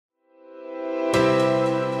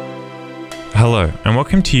Hello, and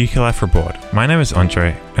welcome to UK Life Abroad. My name is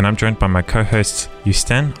Andre, and I'm joined by my co-hosts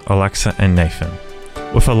Yusten, Alexa, and Nathan.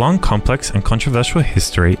 With a long, complex, and controversial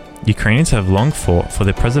history, Ukrainians have long fought for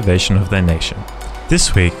the preservation of their nation.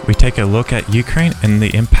 This week, we take a look at Ukraine and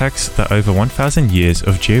the impacts that over 1,000 years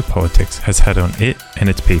of geopolitics has had on it and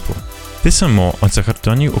its people. This and more on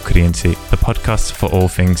Zakordonnie Ukrainci, the podcast for all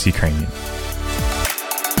things Ukrainian.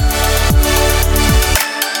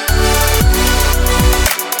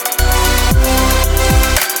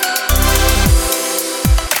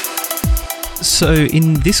 So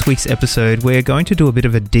in this week's episode, we're going to do a bit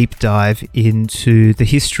of a deep dive into the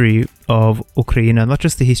history of Ukraine, not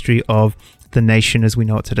just the history of the nation as we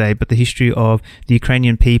know it today, but the history of the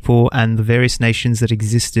Ukrainian people and the various nations that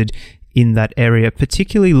existed in that area,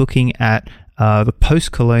 particularly looking at the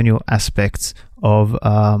post-colonial aspects of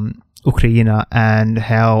Ukraine and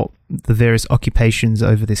how the various occupations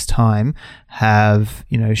over this time have,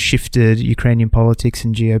 shifted Ukrainian politics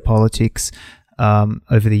and geopolitics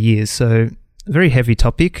over the years. So very heavy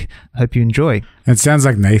topic. I hope you enjoy. It sounds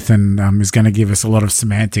like Nathan is going to give us a lot of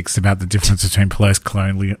semantics about the difference between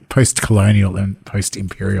post-colonial and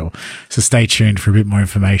post-imperial. So stay tuned for a bit more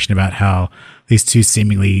information about how these two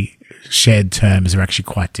seemingly shared terms are actually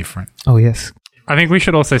quite different. Oh, yes. I think we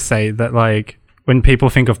should also say that, when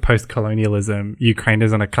people think of post-colonialism, Ukraine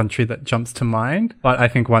isn't a country that jumps to mind. But I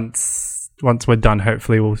think once we're done,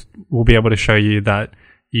 hopefully we'll be able to show you that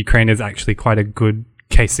Ukraine is actually quite a good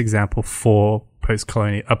case example for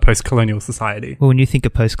a post-colonial society. Well, when you think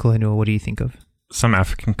of post-colonial, what do you think of? Some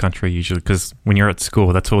African country usually, because when you're at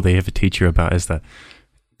school, that's all they ever teach you about is that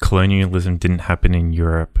colonialism didn't happen in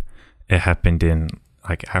Europe. It happened in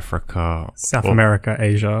Africa, South America,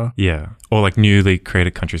 Asia. Yeah. Or newly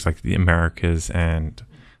created countries like the Americas and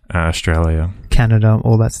Australia. Canada,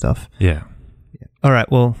 all that stuff. Yeah. All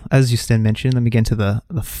right. Well, as Yusten mentioned, let me get into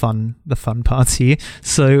the fun parts here.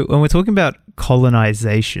 So when we're talking about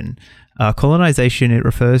colonization, it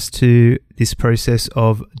refers to this process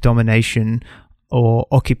of domination or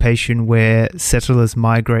occupation where settlers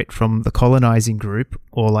migrate from the colonizing group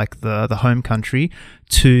or the home country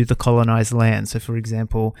to the colonized land. So, for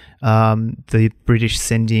example, the British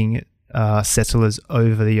sending settlers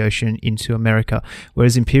over the ocean into America,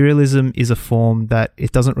 whereas imperialism is a form that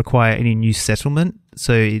it doesn't require any new settlement,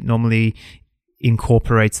 so it normally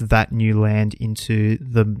incorporates that new land into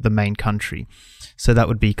the main country. So that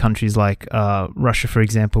would be countries like Russia, for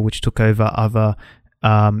example, which took over other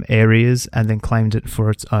areas and then claimed it for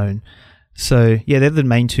its own. So yeah, they're the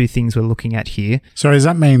main two things we're looking at here. So does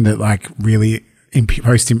that mean that really an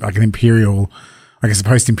imperial, a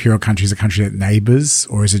post-imperial country is a country that neighbours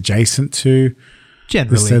or is adjacent to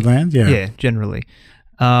the said land? Yeah, generally.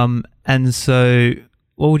 And so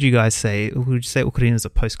what would you guys say? Would you say Ukraine is a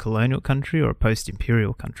post-colonial country or a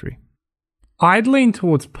post-imperial country? I'd lean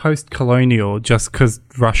towards post-colonial just because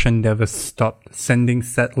Russia never stopped sending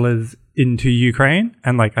settlers into Ukraine.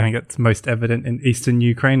 And I think it's most evident in eastern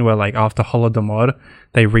Ukraine where after Holodomor,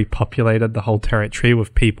 they repopulated the whole territory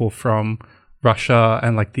with people from Russia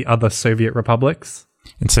and the other Soviet republics.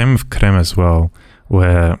 And same with Crimea as well,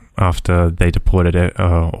 where after they deported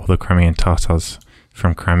all the Crimean Tatars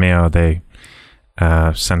from Crimea, they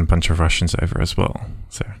sent a bunch of Russians over as well.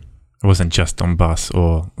 So it wasn't just Donbass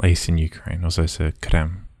or eastern Ukraine, it was also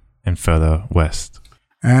Crimea and further west.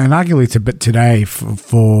 And arguably today,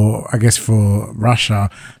 for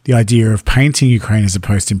Russia, the idea of painting Ukraine as a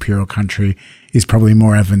post-imperial country is probably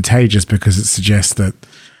more advantageous because it suggests that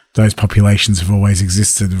those populations have always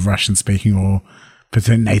existed of Russian-speaking or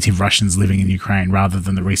native Russians living in Ukraine rather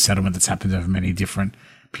than the resettlement that's happened over many different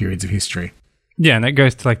periods of history. Yeah, and that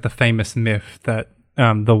goes to the famous myth that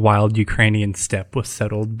the wild Ukrainian steppe was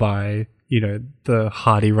settled by, the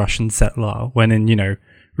hardy Russian settler, when in,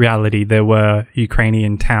 reality there were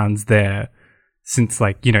Ukrainian towns there since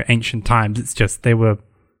ancient times. It's just it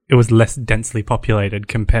was less densely populated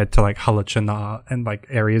compared to Halachina and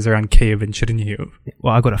areas around Kiev and Chernihiv.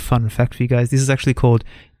 Well, I got a fun fact for you guys. This is actually called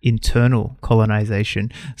internal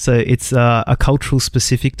colonization. So it's a cultural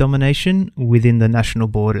specific domination within the national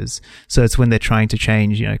borders. So it's when they're trying to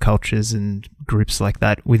change, cultures and groups like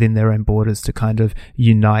that within their own borders to kind of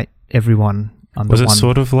unite everyone under one. Was it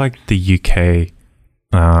sort of like the UK,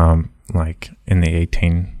 in the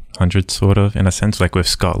 1800s, sort of, in a sense, with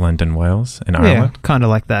Scotland and Wales and Ireland? Yeah, kind of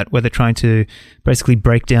like that, where they're trying to basically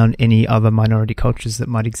break down any other minority cultures that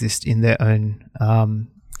might exist in their own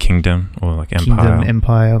kingdom or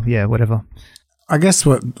empire, yeah, whatever. I guess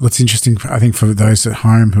what's interesting, I think, for those at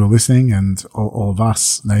home who are listening and all of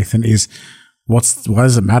us, Nathan, is why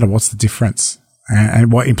does it matter? What's the difference?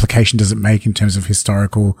 And what implication does it make in terms of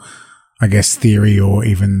historical I guess, theory or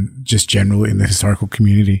even just general in the historical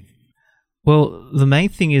community? Well, the main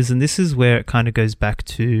thing is, and this is where it kind of goes back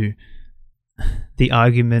to the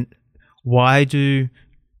argument, why do,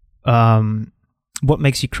 what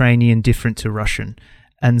makes Ukrainian different to Russian?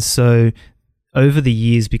 And so over the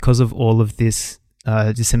years, because of all of this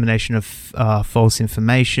dissemination of false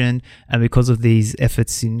information, and because of these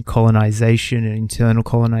efforts in colonization and internal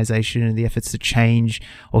colonization and the efforts to change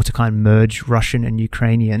or to kind of merge Russian and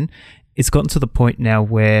Ukrainian, it's gotten to the point now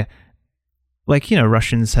where, like,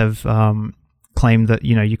 Russians have claimed that,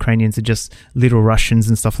 Ukrainians are just little Russians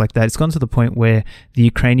and stuff like that. It's gotten to the point where the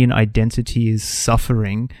Ukrainian identity is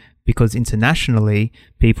suffering because internationally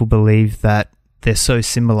people believe that they're so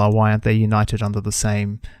similar, why aren't they united under the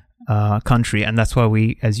same country? And that's why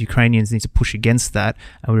we, as Ukrainians, need to push against that,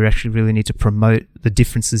 and we actually really need to promote the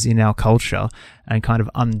differences in our culture and kind of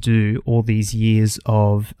undo all these years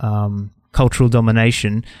of cultural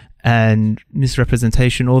domination and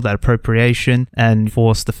misrepresentation, all that appropriation, and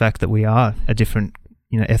force the fact that we are a different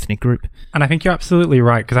ethnic group. And I think you're absolutely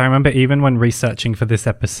right, because I remember even when researching for this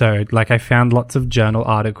episode, like, I found lots of journal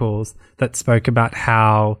articles that spoke about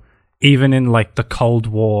how even in like the Cold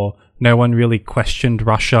War, no one really questioned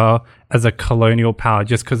Russia as a colonial power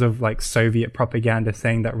just because of like Soviet propaganda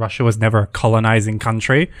saying that Russia was never a colonizing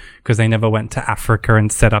country because they never went to Africa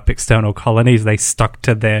and set up external colonies. They stuck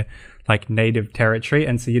to their like native territory.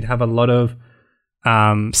 And so you'd have a lot of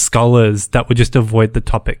scholars that would just avoid the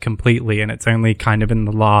topic completely. And it's only kind of in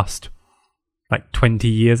the last like 20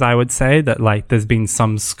 years, I would say, that like there's been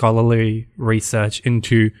some scholarly research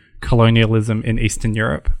into colonialism in Eastern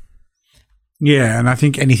Europe. Yeah, and I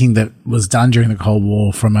think anything that was done during the Cold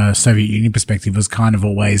War from a Soviet Union perspective was kind of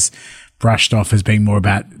always brushed off as being more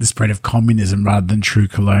about the spread of communism rather than true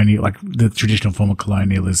colonial, like the traditional form of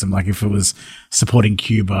colonialism. Like if it was supporting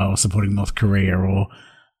Cuba or supporting North Korea or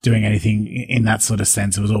doing anything in that sort of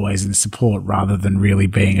sense, it was always in support rather than really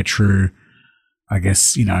being a true, I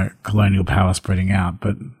guess, colonial power spreading out.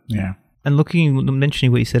 But yeah. And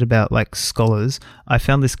mentioning what you said about like scholars, I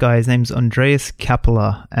found this guy, his name's Andreas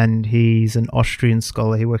Kappeler, and he's an Austrian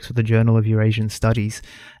scholar. He works for the Journal of Eurasian Studies.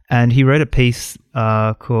 And he wrote a piece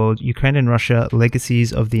called Ukraine and Russia,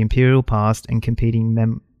 Legacies of the Imperial Past and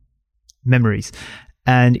Competing Memories.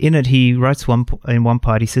 And in it, he writes in one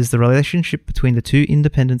part, he says, the relationship between the two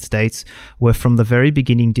independent states were from the very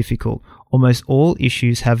beginning difficult. Almost all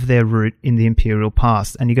issues have their root in the imperial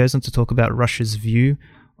past. And he goes on to talk about Russia's view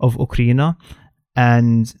of Ukraine,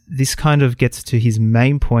 and this kind of gets to his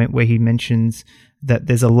main point where he mentions that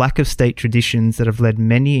there's a lack of state traditions that have led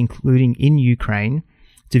many, including in Ukraine,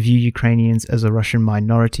 to view Ukrainians as a Russian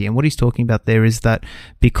minority. And what he's talking about there is that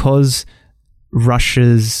because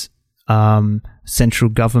Russia's central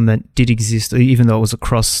government did exist, even though it was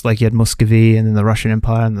across, like you had Muscovy and then the Russian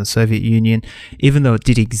Empire and the Soviet Union, even though it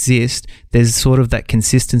did exist, there's sort of that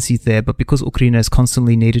consistency there. But because Ukraine has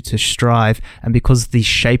constantly needed to strive, and because the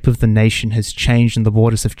shape of the nation has changed and the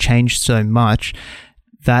borders have changed so much,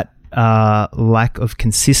 that lack of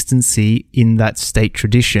consistency in that state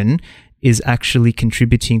tradition is actually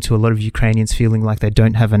contributing to a lot of Ukrainians feeling like they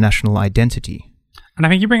don't have a national identity. And I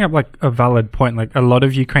think you bring up like a valid point. Like a lot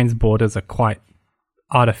of Ukraine's borders are quite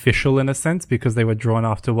artificial in a sense because they were drawn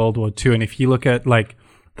after World War II. And if you look at like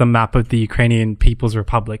the map of the Ukrainian People's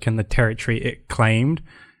Republic and the territory it claimed,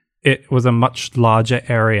 it was a much larger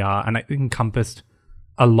area and it encompassed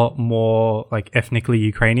a lot more like ethnically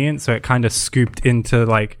Ukrainian. So it kind of scooped into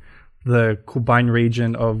like the Kuban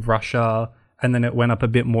region of Russia, and then it went up a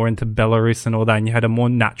bit more into Belarus and all that. And you had a more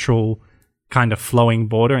natural kind of flowing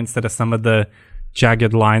border instead of some of the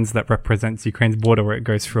jagged lines that represents Ukraine's border where it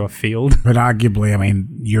goes through a field. But arguably, I mean,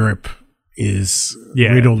 Europe is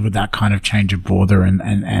riddled with that kind of change of border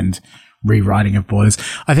and rewriting of borders.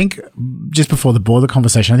 I think just before the border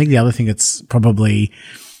conversation, I think the other thing that's probably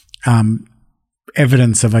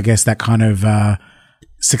evidence of, I guess, that kind of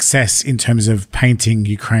success in terms of painting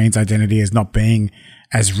Ukraine's identity as not being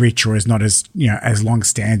as rich or as not as, as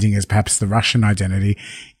long-standing as perhaps the Russian identity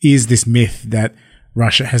is this myth that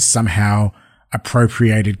Russia has somehow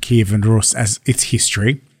appropriated Kiev and Rus as its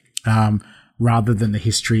history, rather than the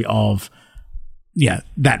history of,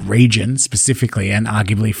 that region specifically. And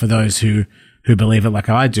arguably for those who believe it like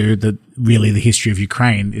I do, that really the history of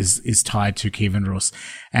Ukraine is tied to Kiev and Rus.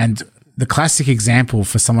 And the classic example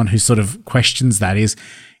for someone who sort of questions that is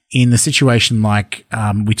in the situation like,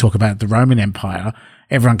 we talk about the Roman Empire.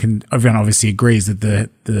 Everyone obviously agrees that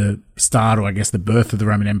the start, or I guess the birth of the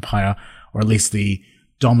Roman Empire, or at least the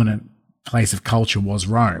dominant place of culture, was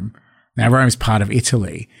Rome. Now, Rome is part of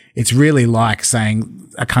Italy. It's really like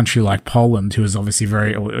saying a country like Poland, who is obviously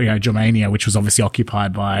Germania, which was obviously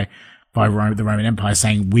occupied by by the Roman Empire,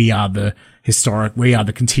 saying we are the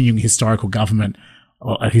continuing historical government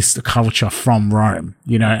or a culture from Rome,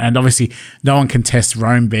 and obviously no one contests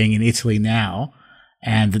Rome being in Italy now,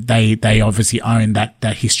 and they obviously own that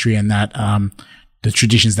history and that the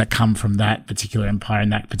traditions that come from that particular empire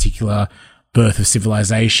and that particular birth of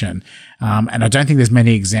civilization. And I don't think there's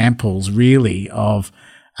many examples really of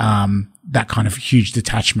that kind of huge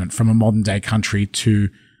detachment from a modern day country to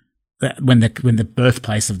when the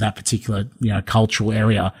birthplace of that particular cultural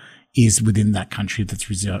area is within that country that's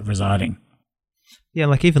residing. Yeah,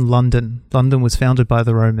 like even London. London was founded by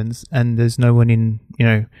the Romans, and there's no one in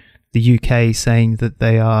the UK saying that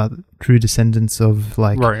they are true descendants of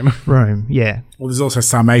Rome. Yeah. Well, there's also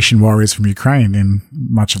Sarmatian warriors from Ukraine in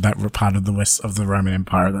much of that part of the west of the Roman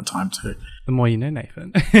Empire at that time too. The more you know,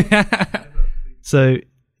 Nathan. So,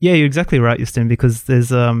 yeah, you're exactly right, Justin, because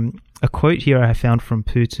there's a quote here I found from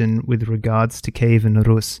Putin with regards to Kievan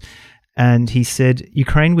Rus, and he said,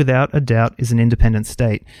 "Ukraine without a doubt is an independent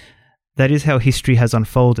state. That is how history has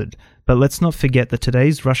unfolded. But let's not forget that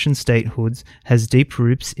today's Russian statehood has deep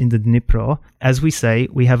roots in the Dnipro. As we say,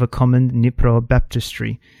 we have a common Dnipro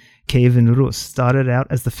baptistry. Kievan Rus started out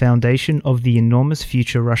as the foundation of the enormous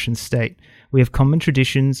future Russian state. We have common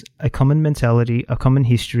traditions, a common mentality, a common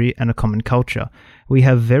history, and a common culture. We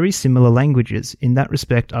have very similar languages. In that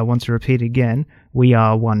respect, I want to repeat again, we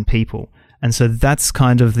are one people." And so that's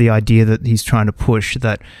kind of the idea that he's trying to push,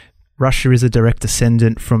 that Russia is a direct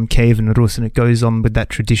descendant from Kievan Rus, and it goes on with that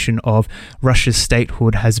tradition of Russia's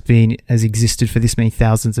statehood has existed for this many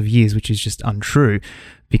thousands of years, which is just untrue,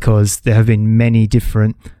 because there have been many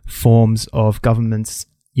different forms of governments,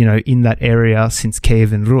 in that area since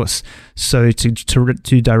Kievan Rus. So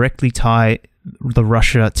to directly tie the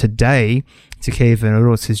Russia today to Kievan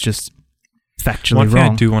Rus is just factually wrong. One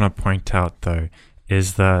thing I do want to point out, though,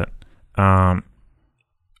 is that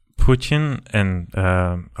Putin and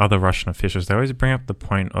other Russian officials, they always bring up the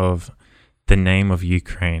point of the name of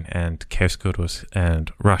Ukraine and Kievan Rus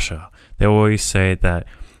and Russia. They always say that,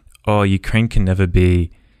 Ukraine can never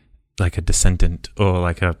be like a descendant or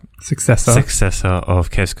like a successor of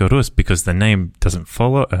Kievan Rus because the name doesn't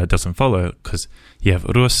follow because you have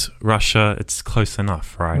Rus, Russia, it's close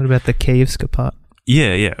enough, right? What about the Kievska part?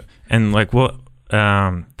 Yeah. And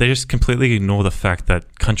they just completely ignore the fact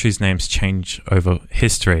that countries' names change over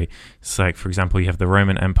history. It's like, for example, you have the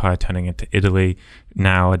Roman Empire turning into Italy.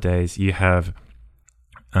 Nowadays, you have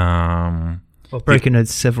broken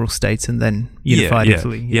into several states and then unified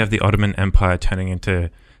Italy. You have the Ottoman Empire turning into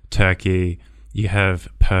Turkey. You have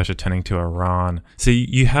Persia turning to Iran. So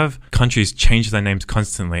you have countries change their names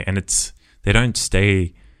constantly, and they don't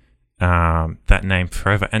stay that name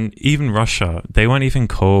forever. And even Russia, they weren't even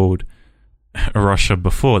called Russia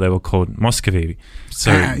before, they were called Muscovy.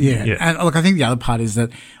 So And look, I think the other part is that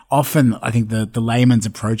often I think the layman's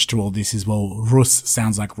approach to all this is, well, Rus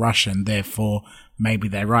sounds like Russian, therefore maybe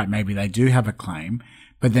they're right, maybe they do have a claim.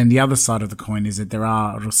 But then the other side of the coin is that there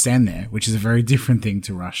are Rusen there, which is a very different thing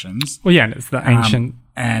to Russians. Well, yeah, and it's the ancient,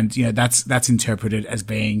 and that's interpreted as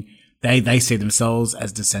being they see themselves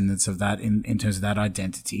as descendants of that in terms of that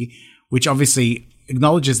identity, which obviously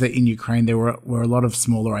acknowledges that in Ukraine there were a lot of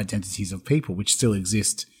smaller identities of people which still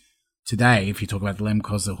exist today. If you talk about the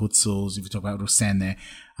Lemkos, the Hutsuls, if you talk about Rusen there,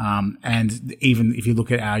 and even if you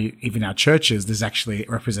look at our churches, there's actually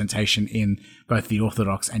representation in both the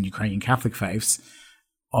Orthodox and Ukrainian Catholic faiths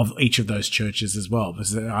of each of those churches as well,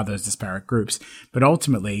 because there are those disparate groups. But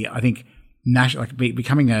ultimately, I think I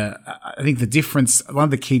think the difference, one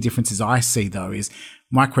of the key differences I see though is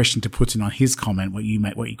my question to Putin on his comment, what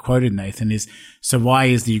you quoted, Nathan, is, so why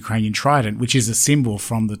is the Ukrainian trident, which is a symbol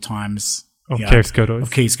from the times of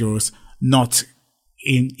Kievan Rus, not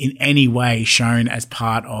in any way shown as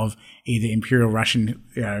part of either Imperial Russian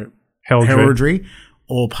heraldry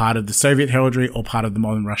or part of the Soviet heraldry or part of the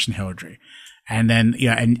modern Russian heraldry? And then,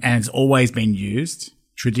 and it's always been used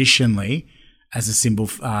traditionally as a symbol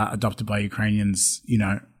adopted by Ukrainians,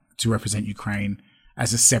 to represent Ukraine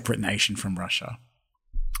as a separate nation from Russia.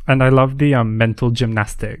 And I love the mental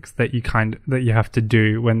gymnastics that you have to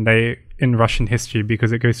do when in Russian history,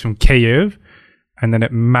 because it goes from Kiev and then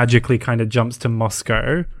it magically kind of jumps to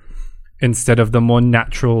Moscow instead of the more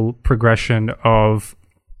natural progression of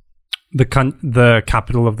the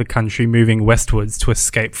capital of the country moving westwards to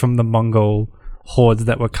escape from the Mongol hordes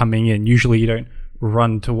that were coming in. Usually you don't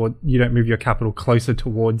move your capital closer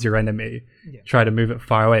towards your enemy. Yeah. Try to move it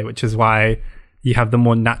far away, which is why you have the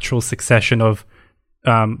more natural succession of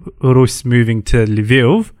Rus moving to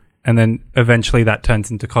Lviv, and then eventually that turns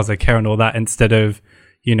into Kozakher and all that, instead of,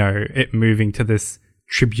 it moving to this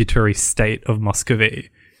tributary state of Muscovy.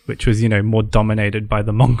 which was, more dominated by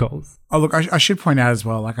the Mongols. Oh, look, I should point out as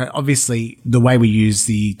well, obviously the way we use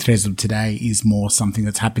the Trezub today is more something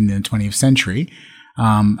that's happened in the 20th century,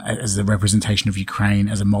 as a representation of Ukraine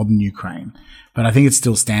as a modern Ukraine. But I think it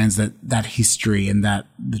still stands that history and that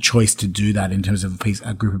the choice to do that in terms of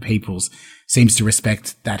a group of peoples seems to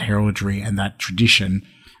respect that heraldry and that tradition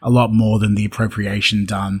a lot more than the appropriation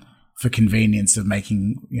done for convenience of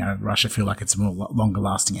making, Russia feel like it's a more longer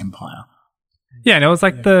lasting empire. Yeah, and it was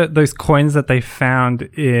like those coins that they found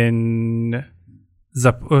in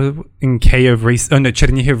Chernihiv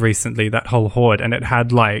recently, that whole hoard, and it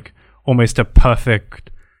had like almost a perfect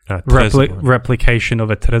replication of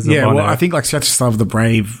a Trezub. Yeah, well, I think like Sviatoslav the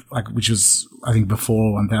Brave, which was I think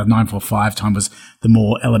before 945 time, was the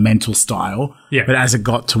more elemental style. Yeah. But as it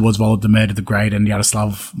got towards Volodymyr the Great and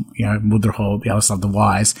Yaroslav, Mudrhol, Yaroslav the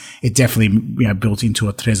Wise, it definitely built into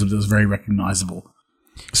a Trezub that was very recognizable.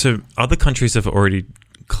 So other countries have already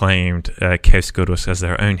claimed Kievski Rus as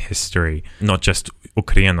their own history, not just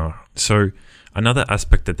Ukraine. So another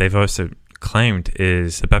aspect that they've also claimed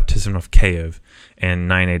is the baptism of Kiev in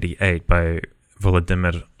 988 by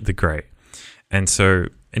Volodymyr the Great. And so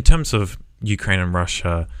in terms of Ukraine and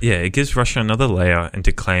Russia, it gives Russia another layer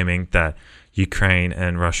into claiming that Ukraine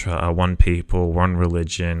and Russia are one people, one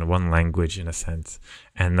religion, one language in a sense,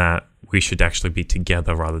 and that we should actually be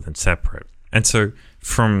together rather than separate. And so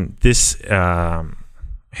from this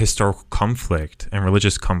historical conflict and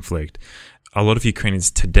religious conflict, a lot of Ukrainians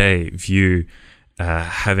today view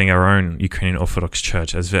having our own Ukrainian Orthodox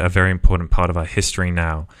Church as a very important part of our history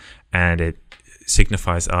now, and it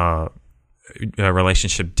signifies our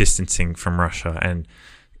relationship distancing from Russia and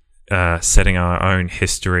setting our own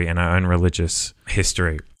history and our own religious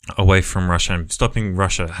history away from Russia and stopping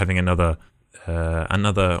Russia having another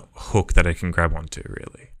hook that it can grab onto,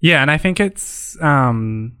 really. Yeah, and I think it's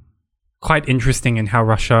quite interesting in how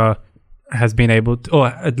Russia has been able to, or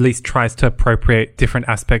at least tries to appropriate different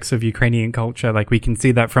aspects of Ukrainian culture. Like we can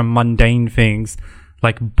see that from mundane things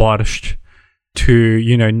like borscht to,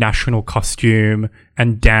 national costume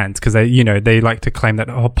and dance, because they like to claim that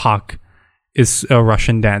Hopak is a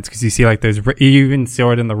Russian dance, because you see like those, you even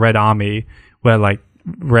saw it in the Red Army where like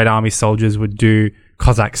Red Army soldiers would do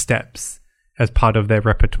Cossack steps as part of their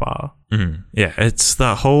repertoire. Mm-hmm. Yeah, it's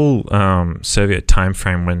the whole Soviet time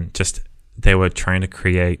frame when just they were trying to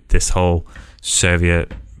create this whole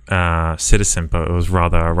Soviet citizen, but it was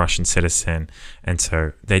rather a Russian citizen. And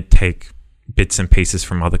so they'd take bits and pieces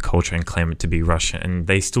from other culture and claim it to be Russian. And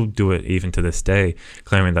they still do it even to this day,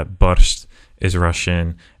 claiming that borscht is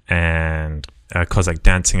Russian and Cossack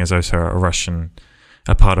dancing is also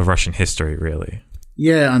a part of Russian history, really.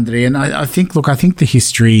 Yeah, Andrei. And I think the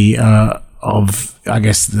history of, I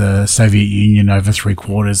guess, the Soviet Union over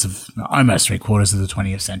almost 3/4 of the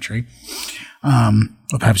 20th century,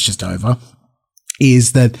 or perhaps just over,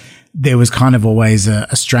 is that there was kind of always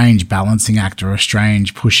a strange balancing act or a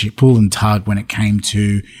strange pull and tug when it came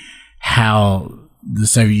to how the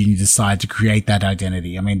Soviet Union decided to create that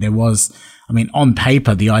identity. On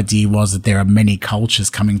paper, the idea was that there are many cultures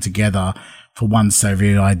coming together for one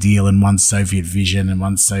Soviet ideal and one Soviet vision and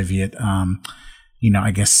one Soviet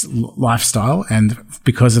lifestyle. And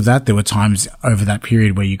because of that, there were times over that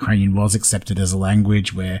period where Ukrainian was accepted as a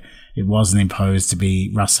language, where it wasn't imposed to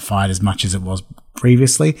be Russified as much as it was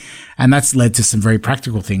previously. And that's led to some very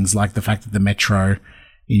practical things, like the fact that the metro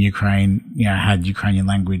in Ukraine, had Ukrainian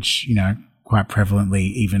language, quite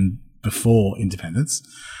prevalently even before independence,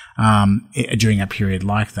 during a period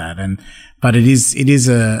like that. But it is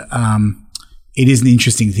an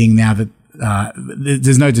interesting thing now that,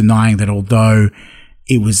 there's no denying that although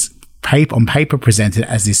it was on paper presented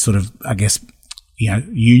as this sort of, I guess,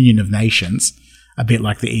 union of nations, a bit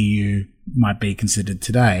like the EU might be considered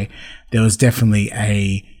today, there was definitely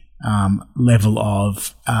a level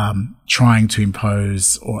of trying to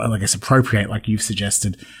impose, or I guess appropriate, like you've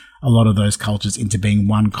suggested, a lot of those cultures into being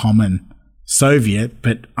one common Soviet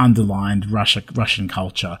but underlined Russian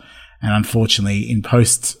culture. And unfortunately, in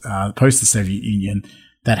post the Soviet Union,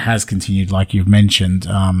 that has continued, like you've mentioned,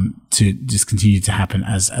 to just continue to happen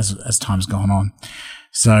as time's gone on.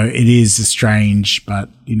 So it is a strange, but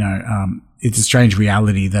it's a strange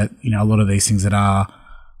reality that a lot of these things that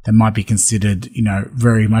might be considered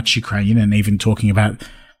very much Ukrainian, and even talking about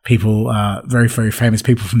people, very very famous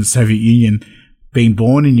people from the Soviet Union being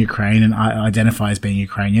born in Ukraine and identify as being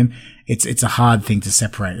Ukrainian. It's a hard thing to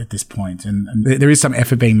separate at this point, and there is some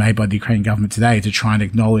effort being made by the Ukrainian government today to try and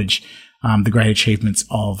acknowledge the great achievements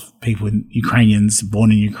of people Ukrainians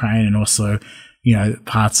born in Ukraine, and also,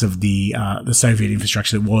 parts of the Soviet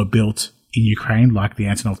infrastructure that were built in Ukraine, like the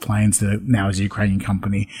Antonov planes that now is a Ukrainian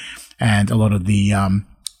company, and a lot of the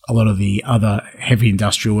a lot of the other heavy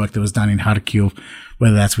industrial work that was done in Kharkiv,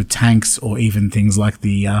 whether that's with tanks or even things like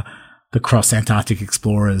the cross-Antarctic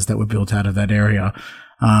explorers that were built out of that area.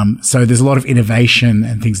 So there's a lot of innovation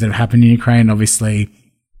and things that have happened in Ukraine. Obviously,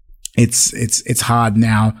 it's hard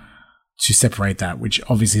now to separate that, which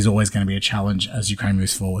obviously is always going to be a challenge as Ukraine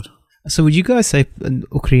moves forward. So would you guys say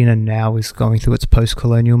Ukraine now is going through its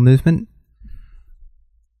post-colonial movement?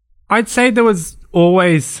 I'd say there was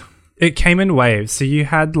always, it came in waves. So you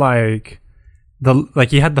had you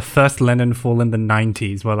had the first Lenin fall in the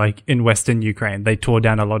 90s, where like in Western Ukraine, they tore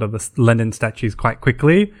down a lot of the Lenin statues quite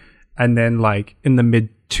quickly. And then like in the mid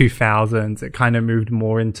 2000s, it kind of moved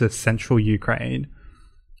more into central Ukraine.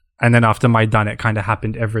 And then after Maidan, it kind of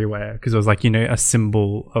happened everywhere because it was like, a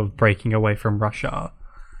symbol of breaking away from Russia.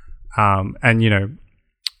 And,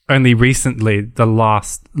 only recently, the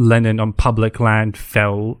last Lenin on public land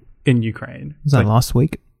fell in Ukraine. Was that last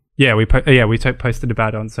week? Yeah, we posted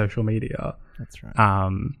about it on social media. That's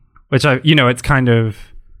right. Which it's kind of,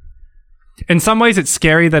 in some ways, it's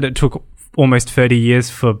scary that it took almost 30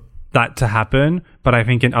 years for that to happen. But I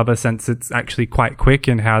think in other sense, it's actually quite quick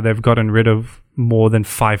in how they've gotten rid of more than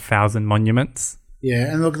 5,000 monuments.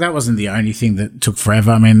 Yeah, and look, that wasn't the only thing that took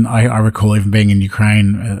forever. I mean, I recall even being in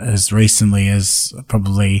Ukraine as recently as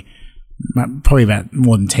probably about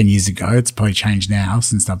more than 10 years ago. It's probably changed now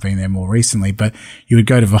since I've been there more recently. But you would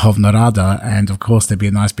go to Verkhovna Rada, and of course there'd be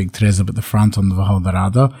a nice big trezor at the front on the Verkhovna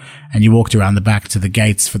Rada, and you walked around the back to the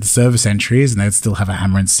gates for the service entries, and they'd still have a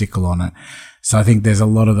hammer and sickle on it. So I think there's a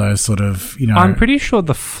lot of those sort of, I'm pretty sure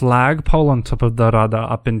the flagpole on top of the Rada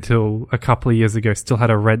up until a couple of years ago still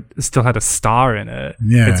had a star in it.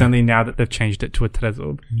 Yeah. It's only now that they've changed it to a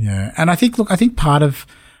trezor. Yeah. And I think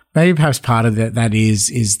perhaps part of that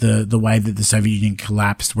is the way that the Soviet Union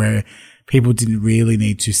collapsed, where people didn't really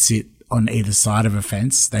need to sit on either side of a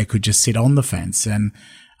fence. They could just sit on the fence. And,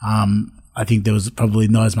 I think there was probably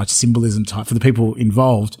not as much symbolism for the people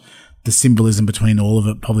involved. The symbolism between all of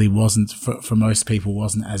it probably wasn't, for most people,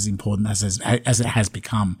 wasn't as important as it has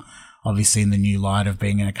become, obviously in the new light of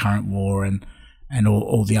being in a current war and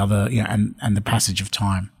all the other, and the passage of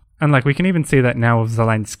time. And like we can even see that now with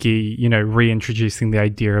Zelensky, reintroducing the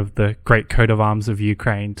idea of the Great Coat of Arms of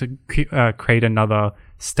Ukraine to create another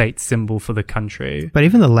state symbol for the country. But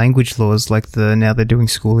even the language laws, like now they're doing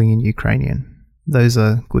schooling in Ukrainian. Those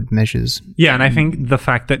are good measures. Yeah, and I think the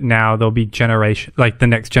fact that now there'll be the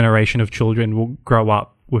next generation of children will grow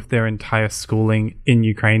up with their entire schooling in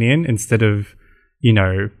Ukrainian instead of,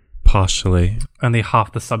 partially. Only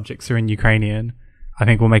half the subjects are in Ukrainian, I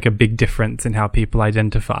think will make a big difference in how people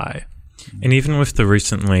identify. And even with the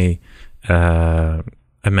recently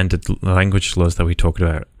amended language laws that we talked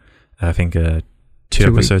about, I think 2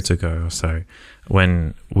 episodes ago or so,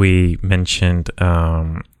 when we mentioned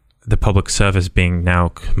the public service being now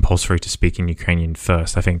compulsory to speak in Ukrainian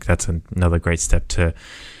first, I think that's another great step to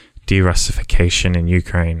de-Russification in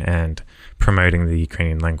Ukraine and promoting the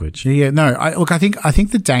Ukrainian language. Yeah, no, I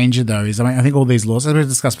think the danger though is, I think all these laws, as we've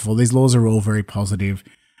discussed before, these laws are all very positive,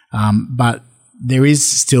 but there is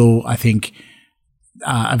still, I think,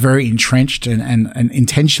 a very entrenched and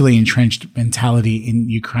intentionally entrenched mentality in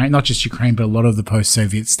Ukraine, not just Ukraine, but a lot of the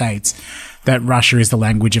post-Soviet states, that Russia is the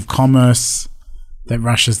language of commerce, that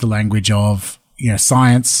Russia's the language of,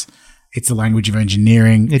 science, it's the language of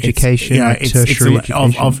engineering, education, tertiary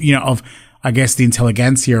education. Of I guess the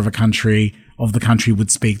intelligentsia of the country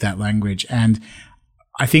would speak that language. And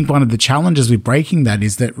I think one of the challenges with breaking that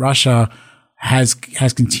is that Russia has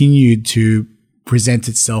continued to present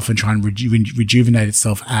itself and try and rejuvenate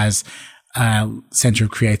itself as a center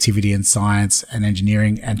of creativity and science and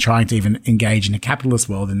engineering, and trying to even engage in a capitalist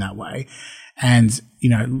world in that way. And,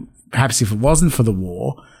 perhaps if it wasn't for the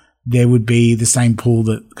war, there would be the same pull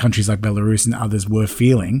that countries like Belarus and others were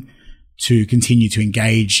feeling to continue to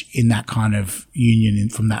engage in that kind of union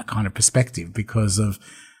from that kind of perspective, because of,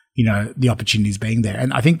 the opportunities being there.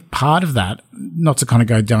 And I think part of that, not to kind of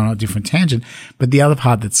go down a different tangent, but the other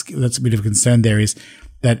part that's a bit of a concern there is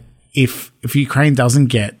that if Ukraine doesn't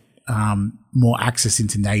get more access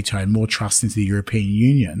into NATO and more trust into the European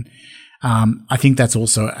Union, I think that's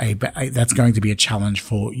also that's going to be a challenge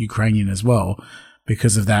for Ukrainian as well,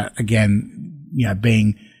 because of that, again,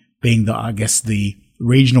 being the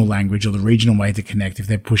regional language or the regional way to connect. If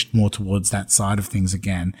they're pushed more towards that side of things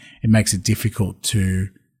again, it makes it difficult to,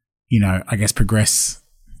 progress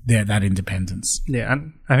that independence. Yeah,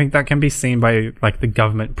 and I think that can be seen by the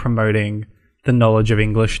government promoting the knowledge of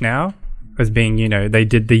English now as being, they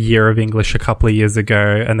did the Year of English a couple of years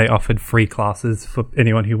ago, and they offered free classes for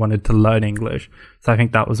anyone who wanted to learn English. So I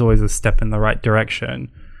think that was always a step in the right direction.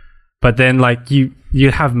 But then like you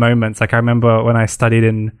have moments, like I remember when I studied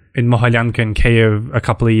in Mohylianka in Kyiv a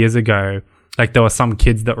couple of years ago, like there were some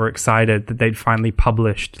kids that were excited that they'd finally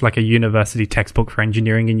published like a university textbook for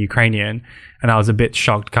engineering in Ukrainian. And I was a bit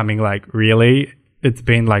shocked coming like, really? It's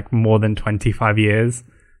been like more than 25 years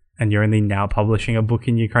and you're only now publishing a book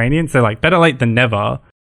in Ukrainian? So like better late than never.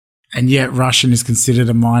 And yet Russian is considered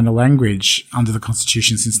a minor language under the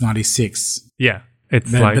constitution since 96. Yeah.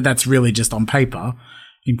 But that's really just on paper.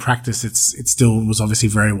 In practice, it still was obviously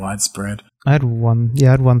very widespread. I had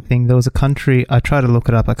one thing. There was a country, I tried to look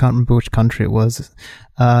it up. I can't remember which country it was. It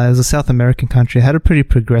was a South American country. It had a pretty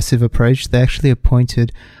progressive approach. They actually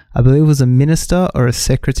appointed, I believe it was a minister or a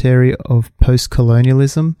secretary of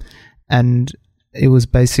post-colonialism. And it was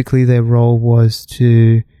basically their role was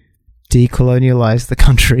to decolonialize the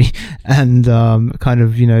country and kind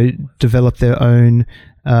of, develop their own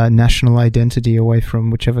national identity away from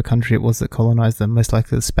whichever country it was that colonized them, most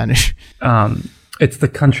likely the Spanish. It's the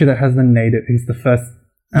country that has he's the first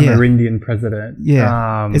Amerindian president.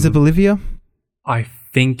 Yeah. Is it Bolivia? I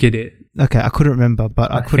think it is. Okay, I couldn't remember,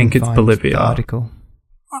 but I couldn't think it's find Bolivia. the article.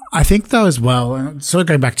 I think though as well, and sort of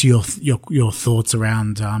going back to your thoughts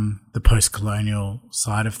around the post-colonial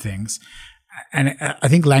side of things, and I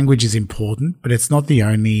think language is important, but it's not the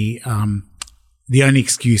only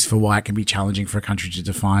excuse for why it can be challenging for a country to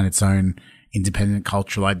define its own independent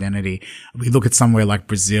cultural identity. We look at somewhere like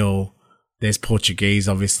Brazil. There's Portuguese,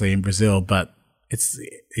 obviously, in Brazil, but it's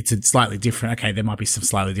a slightly different. Okay, there might be some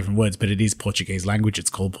slightly different words, but it is Portuguese language. It's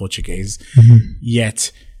called Portuguese. Mm-hmm.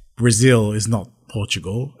 Yet Brazil is not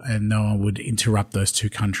Portugal, and no one would interrupt those two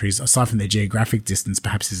countries aside from their geographic distance.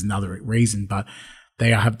 Perhaps is another reason, but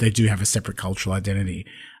they do have a separate cultural identity.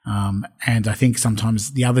 And I think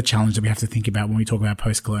sometimes the other challenge that we have to think about when we talk about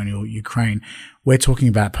post-colonial Ukraine, we're talking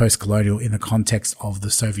about post-colonial in the context of the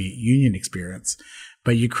Soviet Union experience.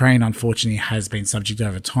 But Ukraine, unfortunately, has been subject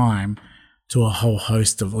over time to a whole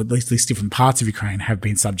host of, or at least different parts of Ukraine have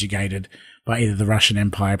been subjugated by either the Russian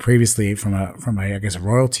Empire previously from a I guess, a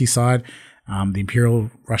royalty side, the Imperial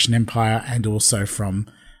Russian Empire, and also from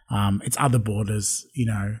its other borders,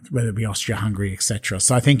 whether it be Austria, Hungary, etc.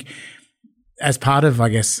 So I think as part of, I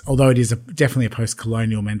guess, although it is definitely a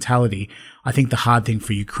post-colonial mentality, I think the hard thing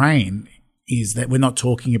for Ukraine is that we're not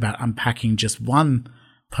talking about unpacking just one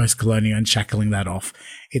post-colonial and shackling that off.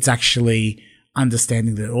 It's actually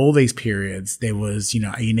understanding that all these periods, there was,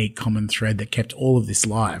 a unique common thread that kept all of this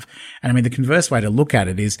live. And I mean, the converse way to look at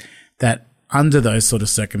it is that under those sort of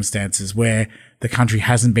circumstances where the country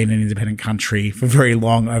hasn't been an independent country for very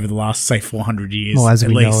long over the last, say, 400 years. Well, as at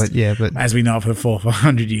we least, know it, yeah. But as we know it for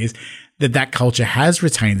 400 years, that culture has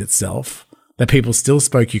retained itself, that people still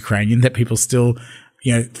spoke Ukrainian, that people still,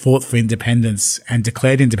 fought for independence and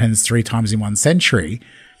declared independence 3 times in 1 century,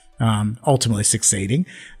 ultimately succeeding.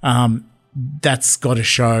 That's got to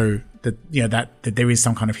show that, that there is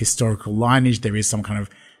some kind of historical lineage, there is some kind of,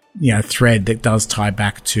 thread that does tie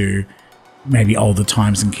back to maybe older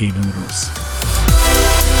times in Kievan Rus.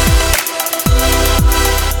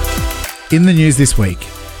 In the news this week,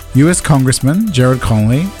 US Congressman Gerard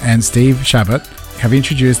Connolly and Steve Chabot have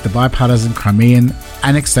introduced the bipartisan Crimean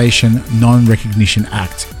Annexation Non-Recognition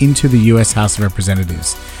Act into the US House of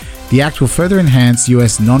Representatives. The act will further enhance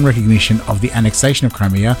US non-recognition of the annexation of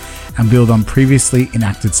Crimea and build on previously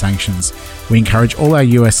enacted sanctions. We encourage all our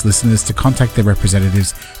US listeners to contact their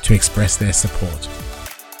representatives to express their support.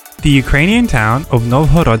 The Ukrainian town of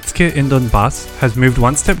Novhorodsk in Donbass has moved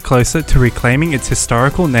one step closer to reclaiming its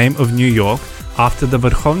historical name of New York after the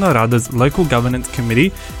Verkhovna Rada's Local Governance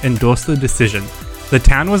Committee endorsed the decision. The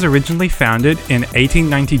town was originally founded in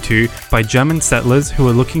 1892 by German settlers who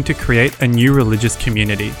were looking to create a new religious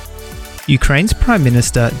community. Ukraine's Prime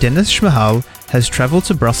Minister Denis Shmyhal has travelled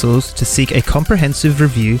to Brussels to seek a comprehensive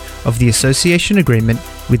review of the association agreement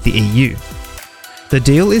with the EU. The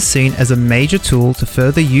deal is seen as a major tool to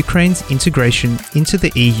further Ukraine's integration into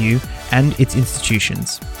the EU and its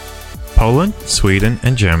institutions. Poland, Sweden,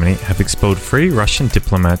 and Germany have expelled 3 Russian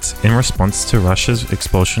diplomats in response to Russia's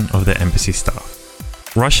expulsion of their embassy staff.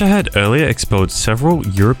 Russia had earlier expelled several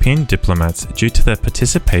European diplomats due to their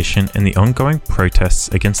participation in the ongoing protests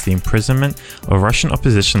against the imprisonment of Russian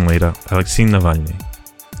opposition leader Alexei Navalny.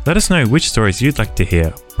 Let us know which stories you'd like to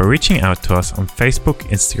hear by reaching out to us on Facebook,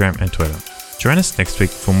 Instagram, and Twitter. Join us next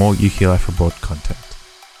week for more UK Life Abroad content.